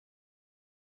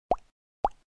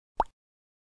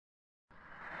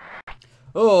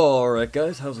Alright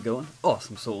guys, how's it going?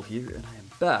 Awesome Soul here, and I am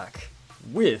back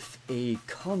with a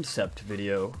concept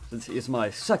video. This is my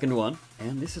second one,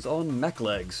 and this is on mech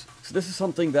legs. So this is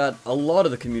something that a lot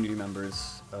of the community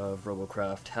members of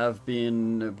Robocraft have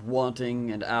been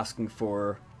wanting and asking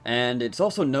for, and it's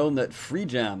also known that Free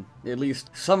Jam, at least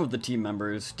some of the team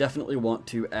members, definitely want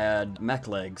to add mech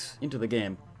legs into the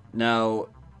game. Now,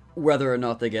 whether or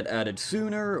not they get added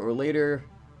sooner or later,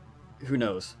 who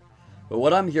knows? But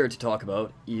what I'm here to talk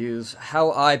about is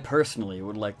how I personally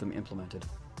would like them implemented.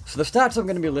 So the stats I'm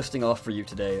going to be listing off for you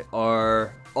today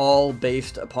are all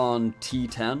based upon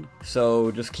T10, so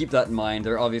just keep that in mind.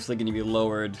 They're obviously going to be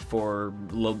lowered for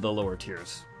the lower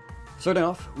tiers. Starting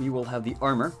off, we will have the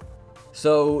armor.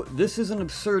 So this is an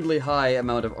absurdly high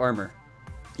amount of armor.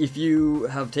 If you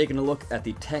have taken a look at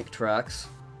the tank tracks,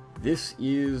 this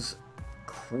is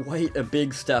quite a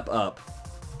big step up.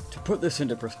 To put this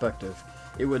into perspective,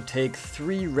 it would take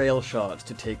 3 rail shots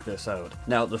to take this out.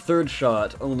 Now, the third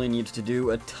shot only needs to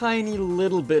do a tiny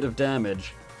little bit of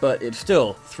damage, but it's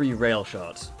still 3 rail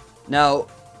shots. Now,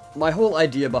 my whole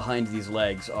idea behind these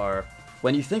legs are,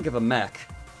 when you think of a mech,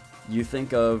 you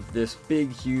think of this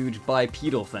big, huge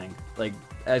bipedal thing, like,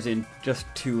 as in just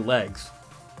 2 legs.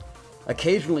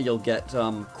 Occasionally you'll get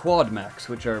quad mechs,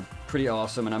 which are pretty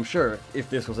awesome, and I'm sure if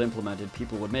this was implemented,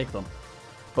 people would make them.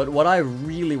 But what I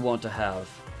really want to have,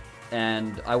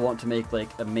 and I want to make like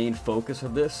a main focus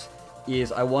of this,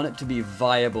 is I want it to be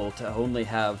viable to only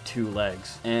have 2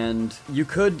 legs. And you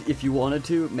could, if you wanted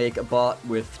to, make a bot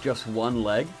with just 1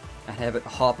 leg and have it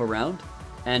hop around.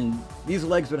 And these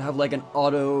legs would have like an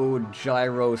auto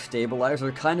gyro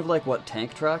stabilizer, kind of like what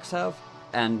tank tracks have.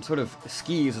 And sort of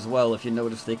skis as well, if you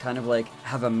notice, they kind of like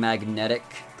have a magnetic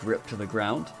grip to the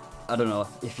ground. I don't know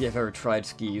if you've ever tried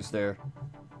skis, they're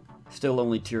still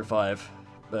only tier 5,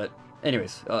 but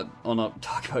anyways, I'll not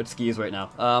talk about skis right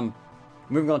now.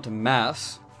 Moving on to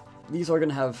mass. These are going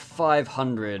to have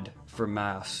 500 for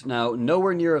mass. Now,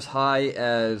 nowhere near as high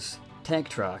as tank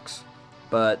tracks,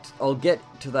 but I'll get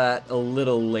to that a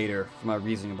little later for my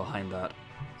reasoning behind that.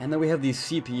 And then we have the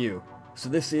CPU. So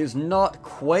this is not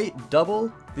quite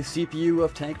double the CPU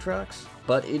of tank tracks,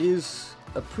 but it is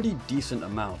a pretty decent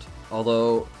amount.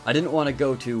 Although, I didn't want to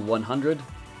go to 100,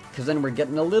 because then we're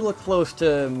getting a little close to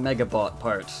Megabot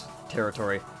parts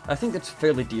territory. I think it's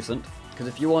fairly decent, because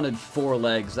if you wanted 4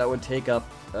 legs, that would take up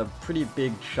a pretty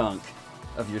big chunk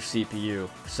of your CPU.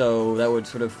 So that would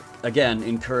sort of, again,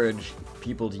 encourage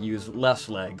people to use less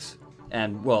legs.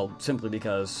 And, well, simply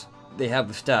because they have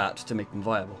the stats to make them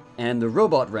viable. And the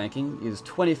robot ranking is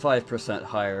 25%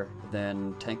 higher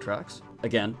than tank tracks.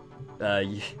 Again,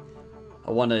 I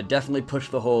want to definitely push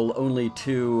the whole only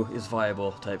 2 is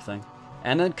viable type thing.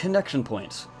 And then connection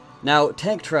points. Now,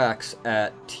 tank tracks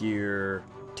at tier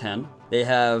 10, they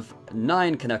have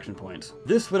 9 connection points.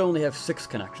 This would only have 6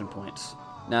 connection points.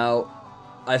 Now,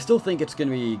 I still think it's going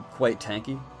to be quite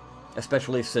tanky,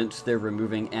 especially since they're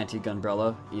removing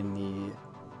anti-gunbrella in the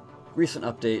recent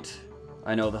update.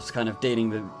 I know that's kind of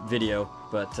dating the video,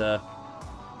 but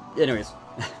anyways,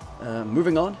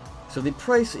 moving on. So the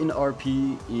price in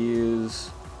RP is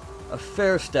a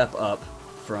fair step up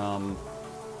from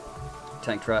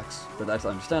tank tracks, but that's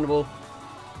understandable.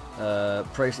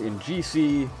 Price in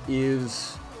GC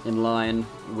is in line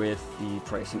with the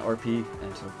price in RP,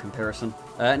 and sort of comparison.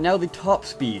 Now the top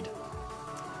speed.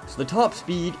 So the top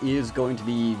speed is going to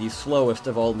be the slowest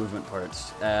of all movement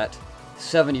parts at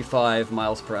 75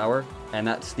 miles per hour, and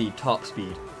that's the top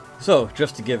speed. So,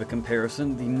 just to give a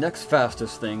comparison, the next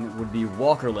fastest thing would be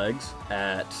walker legs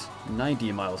at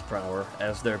 90 miles per hour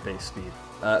as their base speed.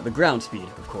 The ground speed,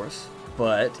 of course.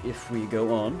 But if we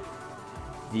go on,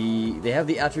 they have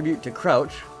the attribute to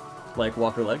crouch, like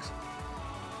walker legs.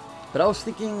 But I was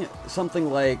thinking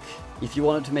something like, if you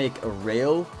wanted to make a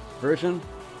rail version,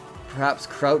 perhaps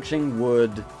crouching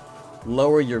would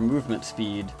lower your movement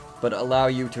speed, but allow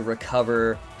you to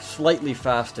recover slightly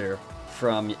faster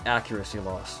from accuracy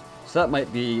loss. So that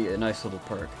might be a nice little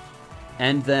perk.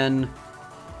 And then,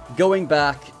 going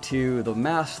back to the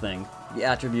mass thing, the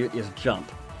attribute is jump.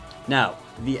 Now,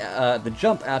 the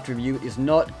jump attribute is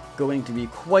not going to be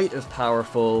quite as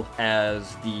powerful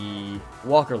as the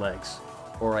walker legs,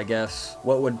 or I guess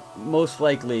what would most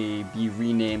likely be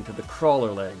renamed to the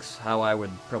crawler legs, how I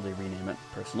would probably rename it,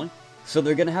 personally. So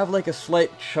they're going to have like a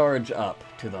slight charge up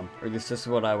to them, or at least this is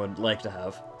what I would like to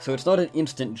have. So it's not an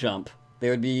instant jump. They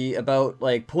would be about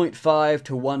like 0.5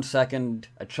 to 1 second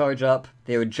a charge up.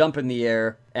 They would jump in the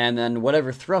air, and then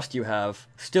whatever thrust you have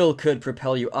still could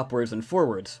propel you upwards and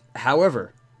forwards.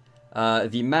 However,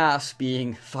 the mass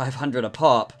being 500 a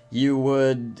pop, you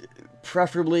would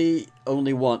preferably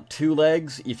only want 2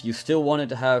 legs if you still wanted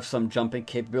to have some jumping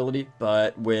capability,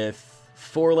 but with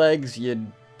 4 legs,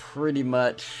 you'd pretty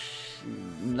much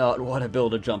not want to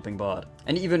build a jumping bot.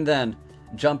 And even then,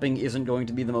 jumping isn't going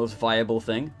to be the most viable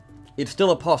thing. It's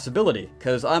still a possibility,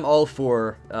 because I'm all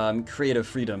for creative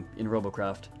freedom in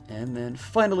Robocraft. And then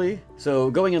finally,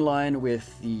 so going in line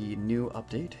with the new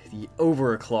update, the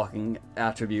overclocking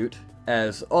attribute,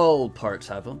 as all parts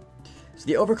have them. So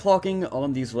the overclocking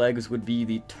on these legs would be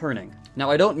the turning.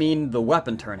 Now I don't mean the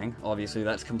weapon turning, obviously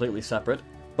that's completely separate,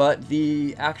 but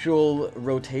the actual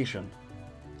rotation.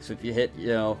 So if you hit, you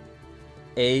know,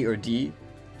 A or D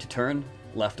to turn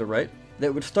left or right,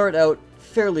 that would start out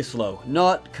fairly slow.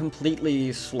 Not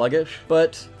completely sluggish,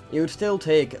 but it would still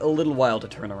take a little while to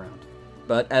turn around.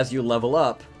 But as you level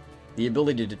up, the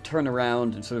ability to turn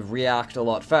around and sort of react a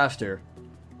lot faster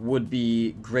would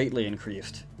be greatly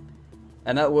increased.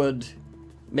 And that would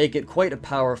make it quite a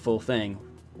powerful thing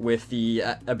with the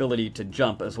ability to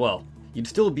jump as well. You'd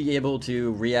still be able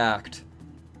to react,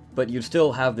 but you'd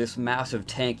still have this massive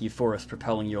tanky force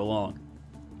propelling you along.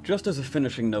 Just as a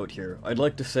finishing note here, I'd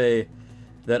like to say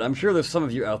that I'm sure there's some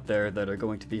of you out there that are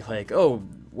going to be like, oh,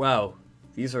 wow,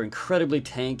 these are incredibly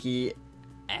tanky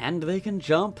and they can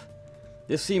jump?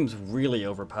 This seems really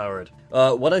overpowered.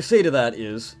 What I say to that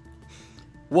is,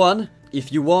 1,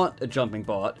 if you want a jumping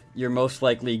bot, you're most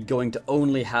likely going to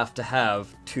only have to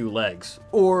have 2 legs.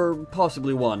 Or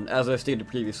possibly 1, as I stated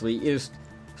previously. It is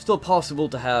still possible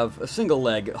to have a single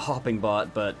leg hopping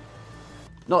bot, but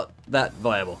not that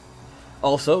viable.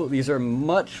 Also, these are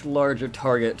much larger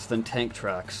targets than tank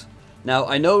tracks. Now,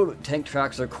 I know tank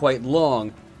tracks are quite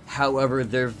long, however,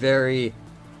 they're very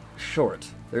short.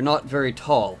 They're not very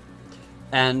tall.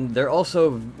 And they're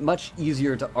also much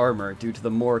easier to armor due to the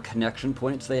more connection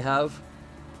points they have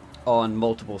on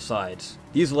multiple sides.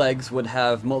 These legs would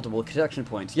have multiple connection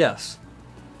points, yes,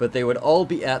 but they would all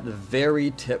be at the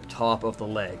very tip top of the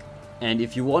leg. And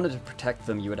if you wanted to protect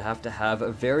them, you would have to have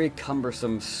a very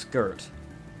cumbersome skirt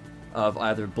of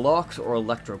either blocks or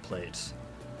electroplates.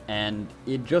 And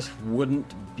it just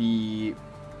wouldn't be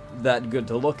that good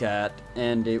to look at,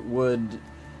 and it would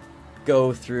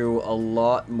go through a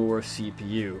lot more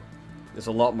CPU. There's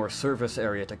a lot more surface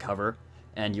area to cover,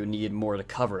 and you need more to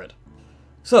cover it.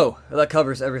 So, that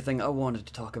covers everything I wanted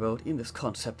to talk about in this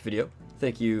concept video.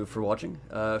 Thank you for watching.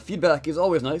 Feedback is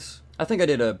always nice. I think I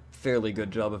did a fairly good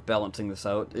job of balancing this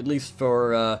out, at least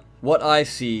for what I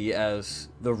see as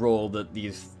the role that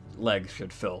these legs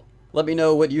should fill. Let me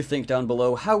know what you think down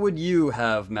below. How would you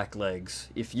have mech legs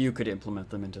if you could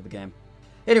implement them into the game?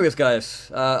 Anyways,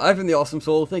 guys, I've been the Awesome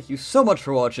Soul. Thank you so much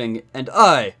for watching, and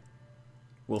I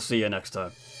will see you next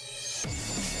time.